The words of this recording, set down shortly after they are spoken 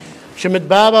شمت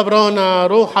بابا برونا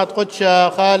روحت قدشة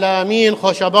خالة مين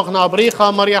خوش أبقنا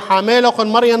بريخة مريا حاملخن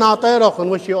مريا ناطيرخن.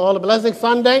 Wish you all a blessed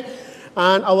Sunday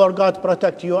and our God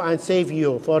protect you and save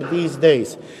you for these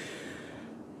days.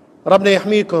 ربنا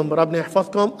يحميكم، ربنا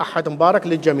يحفظكم. أحد مبارك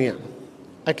للجميع.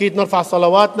 أكيد نرفع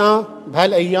صلواتنا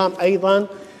بهالأيام أيضا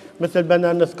مثل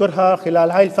بدنا نذكرها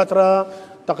خلال هاي الفترة،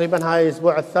 تقريبا هاي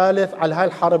الأسبوع الثالث على هاي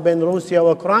الحرب بين روسيا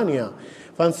وأوكرانيا،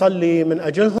 فنصلي من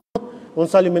أجلهم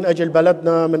ونصلي من أجل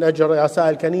بلدنا، من أجل رؤساء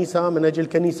الكنيسة، من أجل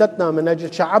كنيستنا، من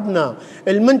أجل شعبنا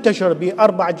المنتشر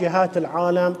بأربع جهات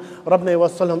العالم. ربنا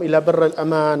يوصلهم إلى بر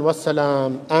الأمان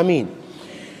والسلام، آمين.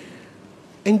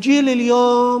 إنجيل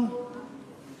اليوم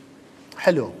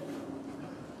حلو،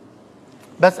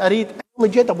 بس أريد من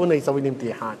جيت أبونا يسوي لي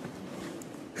امتحان.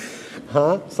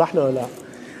 ها صح ولا لا؟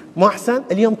 مو أحسن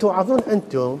اليوم توعظون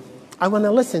أنتم. I want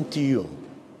to listen to you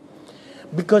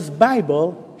because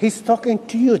Bible he's talking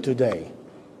to you today.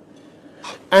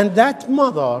 And that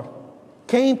mother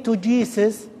came to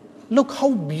Jesus. Look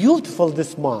how beautiful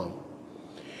this mom.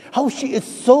 How she is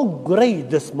so great,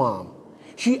 this mom.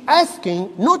 She asking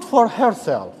not for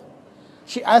herself.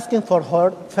 She asking for her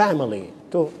family,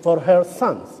 for her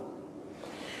sons.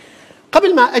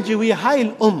 قبل ما أجي ويا هاي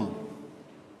الأم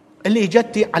اللي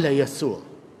اجتي على يسوع،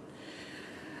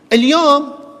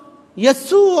 اليوم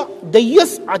يسوع دي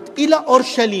يصعد إلى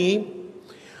أورشليم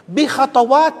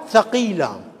بخطوات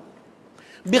ثقيلة،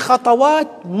 بخطوات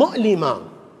مؤلمة.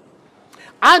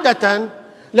 عادة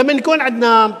لما يكون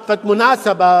عندنا فت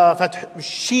مناسبة، فت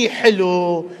شيء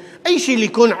حلو، أي شيء اللي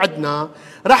يكون عندنا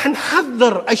راح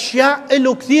نحضر أشياء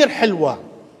له كثير حلوة.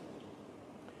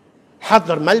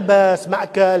 حضر ملبس،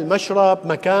 مأكل، مشرب،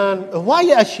 مكان،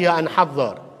 هواية أشياء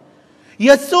نحضر.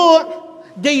 يسوع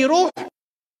دي يروح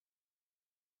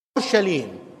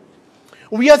أورشليم،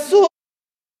 ويسوع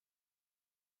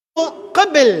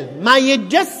قبل ما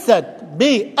يتجسد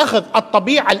بأخذ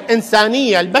الطبيعة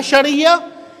الإنسانية البشرية،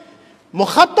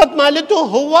 مخطط مالته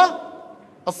هو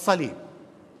الصليب.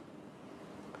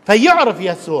 فيعرف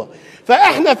يسوع.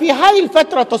 فإحنا في هاي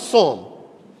الفترة الصوم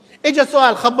إجا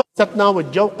سؤال خبرتنا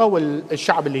والجوقة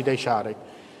والشعب اللي دا يشارك،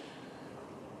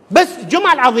 بس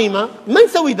الجمعة العظيمة ما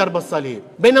نسوي درب الصليب،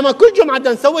 بينما كل جمعة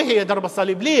دا نسوي هي درب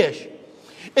الصليب. ليش؟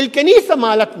 الكنيسة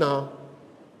مالتنا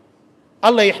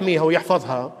الله يحميها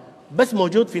ويحفظها بس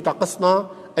موجود في طقسنا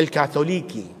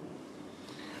الكاثوليكي.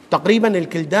 تقريبا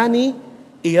الكلداني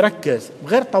يركز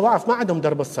بغير طوائف ما عندهم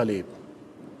درب الصليب،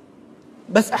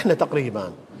 بس احنا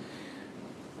تقريبا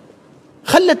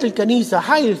خلت الكنيسة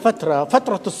هاي الفترة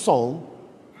فترة الصوم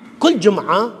كل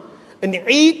جمعة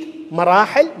نعيد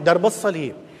مراحل درب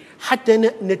الصليب حتى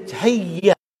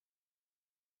نتهيأ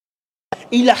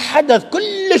إلى حدث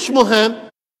كلش مهم.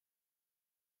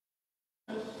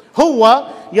 هو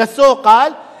يسوع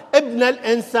قال ابن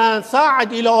الإنسان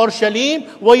صاعد إلى أورشليم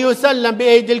ويسلم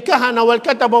بأيدي الكهنة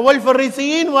والكتبة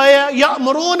والفريسيين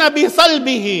ويأمرون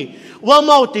بصلبه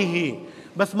وموته.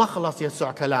 بس ما خلص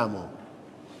يسوع كلامه،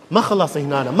 ما خلص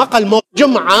هنا، ما قال موت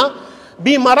جمعة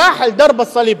بمراحل درب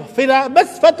الصليب في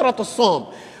بس فترة الصوم،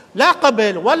 لا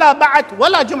قبل ولا بعد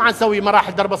ولا جمعة نسوي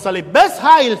مراحل درب الصليب، بس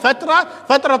هاي الفترة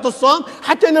فترة الصوم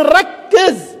حتى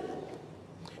نركز،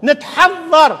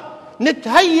 نتحضر،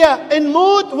 نتهيأ،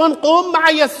 نموت ونقوم مع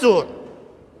يسوع.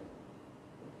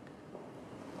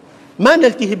 ما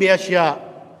نلتهي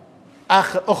بأشياء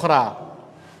أخرى.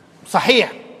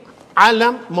 صحيح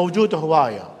عالم موجود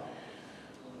هواية.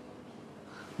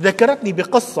 ذكرتني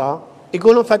بقصة،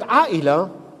 يقولون فد عائلة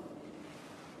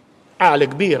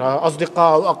كبيرة،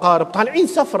 أصدقاء وأقارب طالعين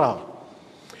سفرة،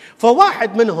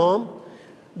 فواحد منهم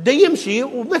دا يمشي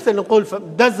ومثل نقول في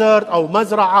ديزرت أو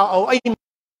مزرعة أو أي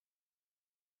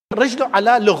رجله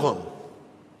على لغم،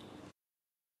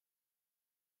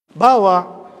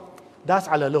 باوع داس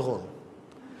على لغم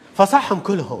فصحهم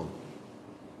كلهم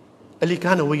اللي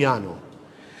كانوا ويانه.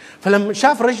 فلما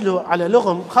شاف رجله على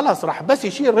لغم خلاص راح بس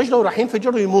يشيل رجله راح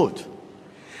ينفجر ويموت.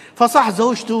 فصح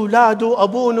زوجته ولاده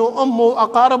أبونه وأمه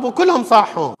أقاربه كلهم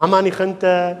صاحوا عماني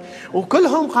خنتك،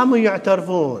 وكلهم قاموا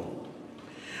يعترفون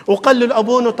وقالوا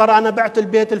لأبونه ترى أنا بعت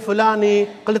البيت الفلاني،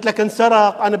 قلت لك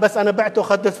انسرق، أنا بعته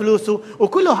أخذت فلوسه،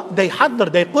 وكله دا يحضر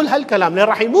دا يقول هالكلام لأن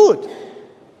راح يموت،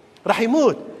 راح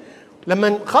يموت.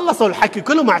 لما خلصوا الحكي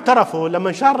كلهم اعترفوا،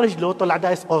 لما شال رجله طلع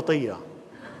دايس قوطية،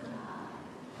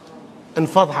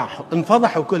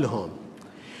 انفضحوا كلهم.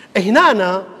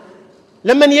 هنا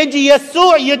لما يجي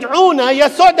يسوع يدعونا،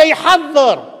 يسوع دا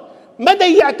يحضر، ما دا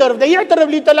يعترف، دا يعترف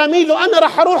لتلاميذه أنا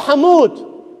راح أروح أموت،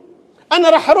 أنا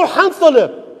راح أروح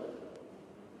أنصلب،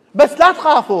 بس لا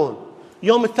تخافون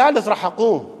يوم الثالث راح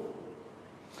أقوم.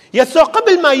 يسوع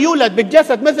قبل ما يولد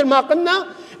بالجسد مثل ما قلنا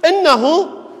إنه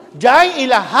جاي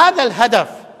إلى هذا الهدف،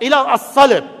 إلى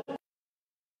الصلب.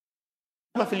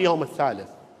 في اليوم الثالث.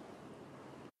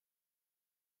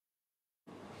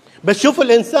 بس شوف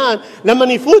الإنسان لما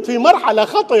يفوت في مرحلة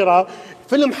خطرة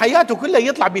فيلم حياته كله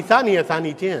يطلع بثانية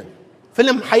ثانيتين،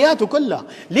 فيلم حياته كله.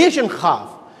 ليش نخاف؟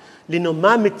 لأنه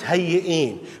ما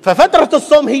متهيئين. ففترة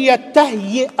الصوم هي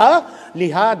تهيئة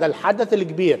لهذا الحدث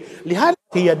الكبير، لهذا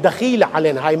هي دخيلة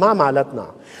علينا، هاي ما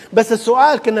مالتنا. بس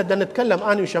السؤال كنا بدنا نتكلم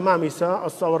أنا وشمام يسا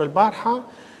الصور البارحة،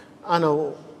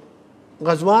 أنا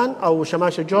وغزوان أو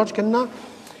شماشة جورج، كنا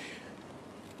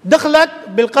دخلت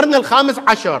بالقرن الخامس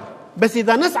عشر. بس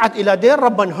إذا نسعت إلى دير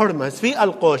ربن هرمس في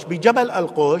القوش، بجبل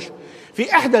القوش،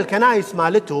 في إحدى الكنائس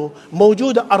مالته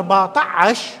موجودة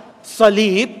 14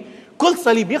 صليب، كل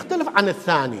صليب يختلف عن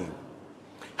الثاني.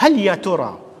 هل يا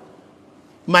ترى،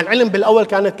 مع العلم بالأول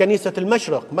كانت كنيسة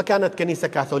المشرق ما كانت كنيسة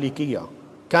كاثوليكية،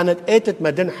 كانت ايتة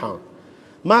مدنحة،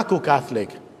 ماكو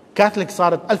كاثوليك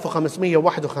صارت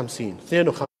 1551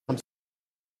 52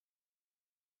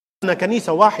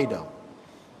 كنيسة واحدة.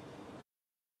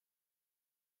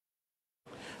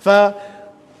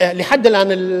 فلحد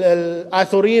الآن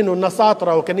الآثوريين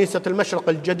والنصاطرة وكنيسة المشرق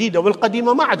الجديدة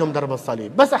والقديمة ما عندهم درب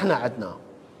الصليب، بس احنا عندنا.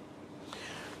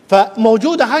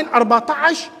 فموجودة هاي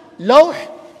 14 لوح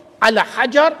على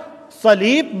حجر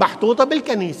صليب محطوطة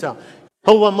بالكنيسة،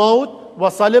 هو موت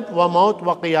وصلب وموت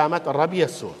وقيامة الرب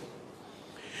يسوع.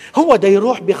 هو دا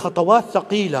يروح بخطوات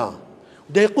ثقيلة،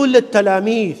 دا يقول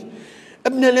للتلاميذ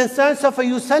ابن الإنسان سوف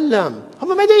يسلم.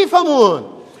 هم ما دا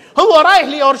يفهمون. هو رايح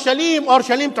لأورشليم،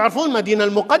 أورشليم تعرفون المدينة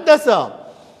المقدسة،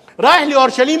 رايح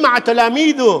لأورشليم مع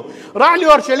تلاميذه، راح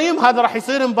لأورشليم، هذا راح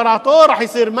يصير امبراطور، راح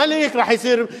يصير ملك، راح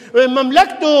يصير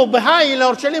مملكته بهاي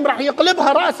الأورشليم راح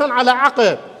يقلبها رأسا على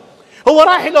عقب. هو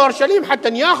رايح لأورشليم حتى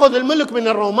ياخذ الملك من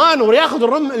الرومان وياخذ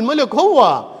الملك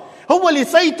هو اللي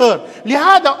يسيطر.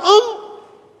 لهذا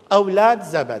أولاد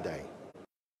زبدي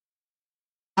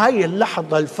هاي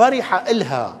اللحظة الفرحة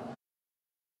إلها،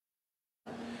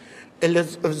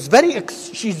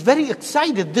 she's very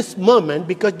excited this moment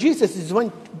because Jesus is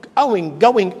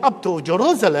going up to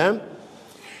Jerusalem.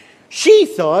 She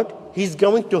thought he's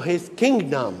going to his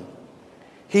kingdom.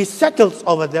 He settles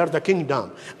over there the kingdom.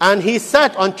 And he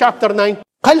said on chapter 9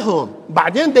 قالهم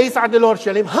بعدين دا يصعد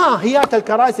لأورشليم، هيات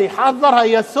الكراسي حضرها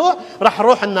يسوع راح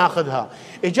نروح ناخذها.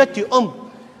 اجتي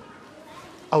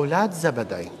أولاد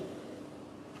زبدي،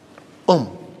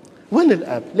 وين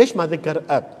الأب؟ ليش ما ذكر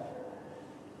أب؟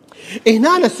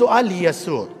 هنا السؤال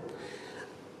ليسوع.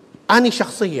 أنا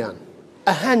شخصيا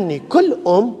أهني كل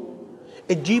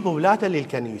تجيب أولادها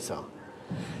للكنيسة،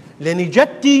 لأني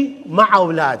جدتي مع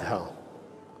أولادها.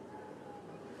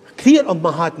 كثير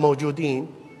أمهات موجودين،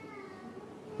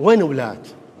 وين أولاد؟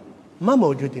 ما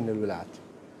موجودين الأولاد.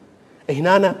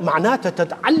 هنا معناته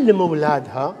تتعلم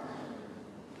أولادها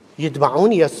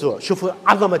يتبعون يسوع. شوفوا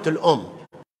عظمة الأم،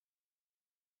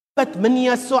 طلبت من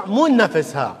يسوع مو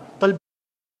نفسها، طلبت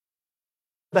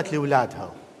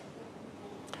لأولادها.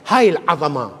 هاي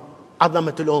العظمة،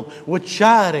 عظمة الأم،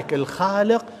 وتشارك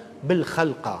الخالق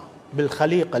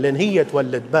بالخليقة، لأن هي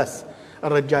تولد بس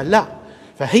الرجال لا.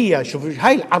 فهي شوف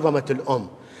هاي العظمة الأم.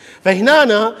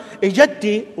 فهنا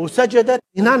اجتي وسجدت.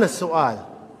 هنا السؤال،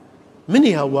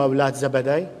 من هو أولاد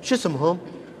زبدي؟ شو اسمهم؟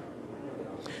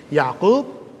 يعقوب،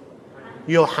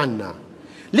 يوحنا.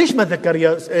 ليش ما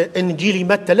ذكر إنجيل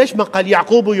متى؟ ليش ما قال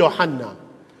يعقوب ويوحنا؟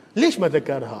 ليش ما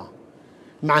ذكرها؟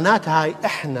 معناتها هاي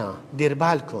احنا، دير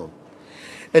بالكم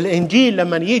الإنجيل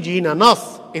لما يجي هنا نص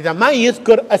إذا ما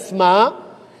يذكر أسماء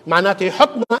معناته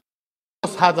يحطنا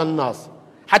نص هذا النص،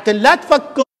 حتى لا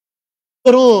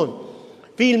تفكرون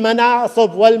في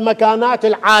المناصب والمكانات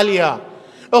العالية.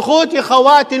 أخوتي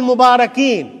خواتي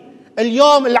المباركين،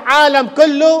 اليوم العالم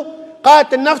كله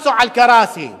قاتل نفسه على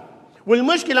الكراسي،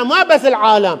 والمشكلة ما بس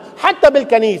العالم، حتى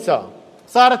بالكنيسة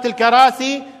صارت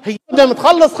الكراسي هي لما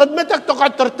تخلص خدمتك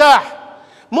تقعد ترتاح،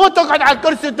 مو تقعد على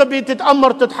الكرسي تبي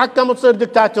تتأمر تتحكم وتصير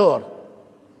دكتاتور.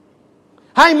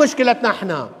 هاي مشكلتنا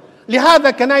احنا.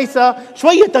 لهذا كنيسة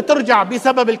شوية ترجع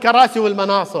بسبب الكراسي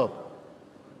والمناصب،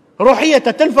 روحية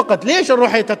تنفقد. ليش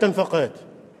الروحية تنفقد؟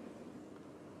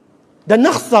 ده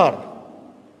نخسر.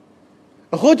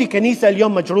 أخوتي كنيسة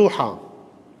اليوم مجروحة،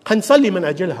 نصلي من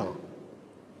أجلها،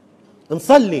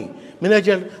 نصلي من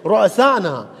أجل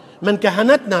رؤسائنا، من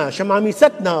كهنتنا،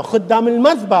 شماميستنا، خدام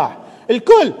المذبح،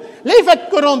 الكل. لا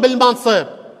يفكرون بالمنصب،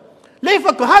 لا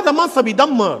يفكروا هذا منصب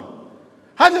يدمر،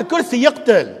 هذا الكرسي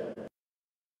يقتل.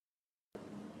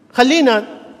 خلينا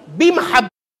بمحبة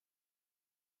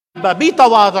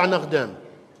بتواضع نخدم.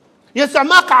 يسوع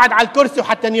ما قعد على الكرسي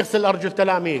حتى يغسل أرجل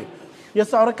تلاميذ،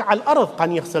 يسوع ركع على الأرض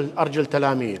كان يغسل أرجل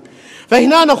تلاميذ.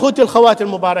 فهنا أخوتي الخوات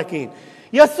المباركين،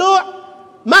 يسوع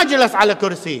ما جلس على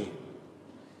كرسي،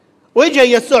 ويجي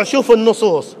يسوع شوفوا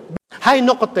النصوص هاي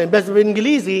النقطتين بس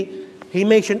بالإنجليزي he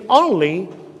mentioned only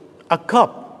a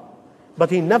cup but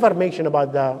he never mentioned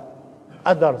about the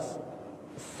others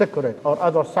secret or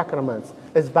other sacraments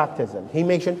is baptism. He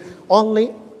mentioned only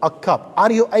a cup.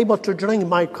 Are you able to drink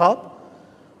my cup?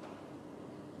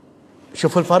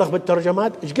 شوفوا الفرق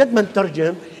بالترجمات. ايش قد ما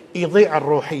نترجم يضيع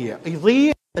الروحية،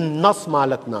 يضيع النص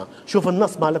مالتنا. شوف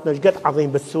النص مالتنا ايش قد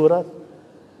عظيم بالسورة.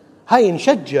 هاي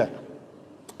نشجع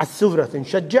السورة،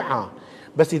 نشجعها،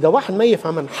 بس إذا واحد ما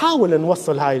يفهم نحاول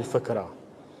نوصل هاي الفكرة.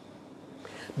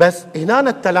 بس هنا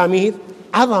التلاميذ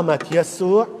عظمة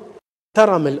يسوع،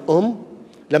 ترم الأم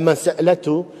لما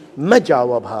سألته ما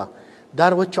جاوبها،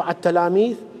 دار وجهه على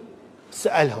التلاميذ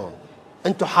سألهم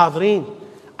أنتم حاضرين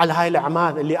على هاي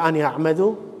الأعمال اللي أنا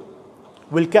أعمده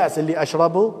والكأس اللي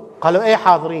أشربه؟ قالوا إيه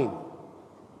حاضرين،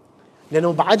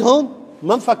 لأنه بعدهم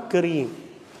ما مفكرين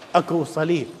أكو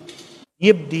صليب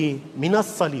يبدي من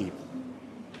الصليب،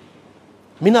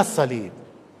 من الصليب،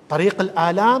 طريق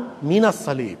الآلام من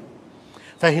الصليب.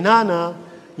 فهنا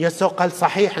يسوع قال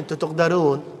صحيح أنتم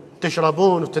تقدرون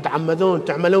تشربون وتتعمدون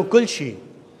تعملون كل شيء،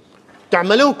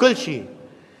 تعملون كل شيء،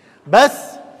 بس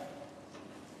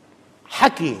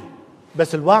حكي،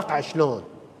 بس الواقع شلون؟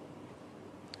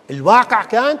 الواقع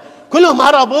كان كلهم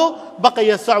هربوا، بقي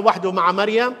يسوع وحده مع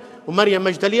مريم ومريم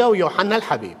مجدلية ويوحنا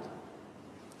الحبيب،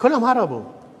 كلهم هربوا.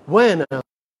 وين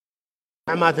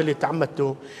الأعمال اللي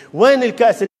تعمدتوا؟ وين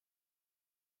الكأس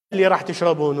اللي راح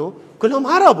تشربونه؟ كلهم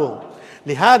هربوا.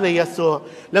 لهذا يسوع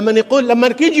لما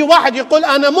يجي واحد يقول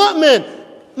أنا مؤمن،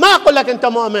 ما أقول لك أنت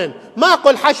مؤمن، ما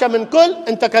أقول حشا من كل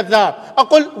أنت كذاب،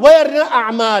 أقول وين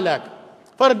أعمالك؟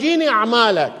 فرجيني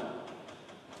أعمالك.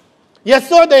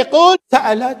 يسوع ده يقول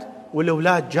سألت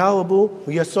والأولاد جاوبوا،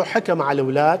 ويسوع حكم على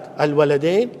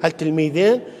الولدين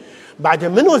التلميذين. بعد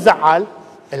منو زعل؟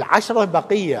 العشرة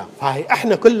بقية. فهي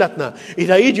احنا كلتنا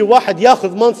اذا يجي واحد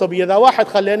ياخذ منصب، اذا واحد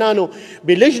خليناه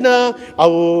بلجنة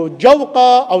او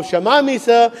جوقة او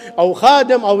شمامسة او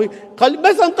خادم او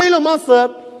بس نطيله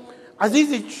منصب،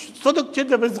 عزيزي صدق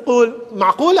كده بس تقول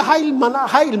معقولة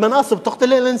هاي المناصب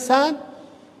تقتل الانسان؟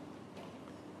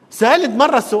 سألت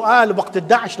مرة سؤال وقت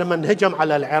الداعش لما انهجم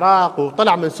على العراق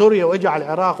وطلع من سوريا واجى على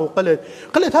العراق،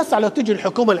 قلت هسه لو تجي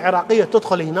الحكومة العراقية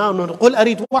تدخل هنا ونقول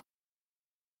اريد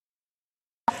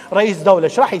رئيس دولة،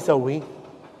 ايش راح يسوي؟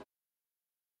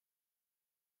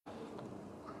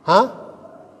 ها؟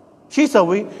 شو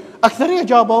يسوي؟ أكثرية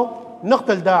جابوا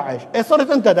نقتل داعش. إيه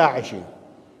صرت أنت داعشي،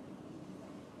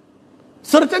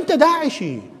 صرت أنت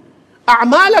داعشي.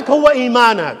 أعمالك هو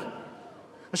إيمانك.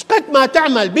 إيش قد ما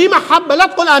تعمل بمحبة، لا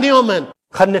تقول أنا يؤمن.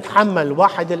 خلنا نتحمل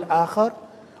واحد الآخر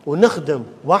ونخدم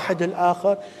واحد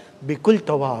الآخر بكل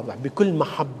تواضع بكل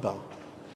محبة.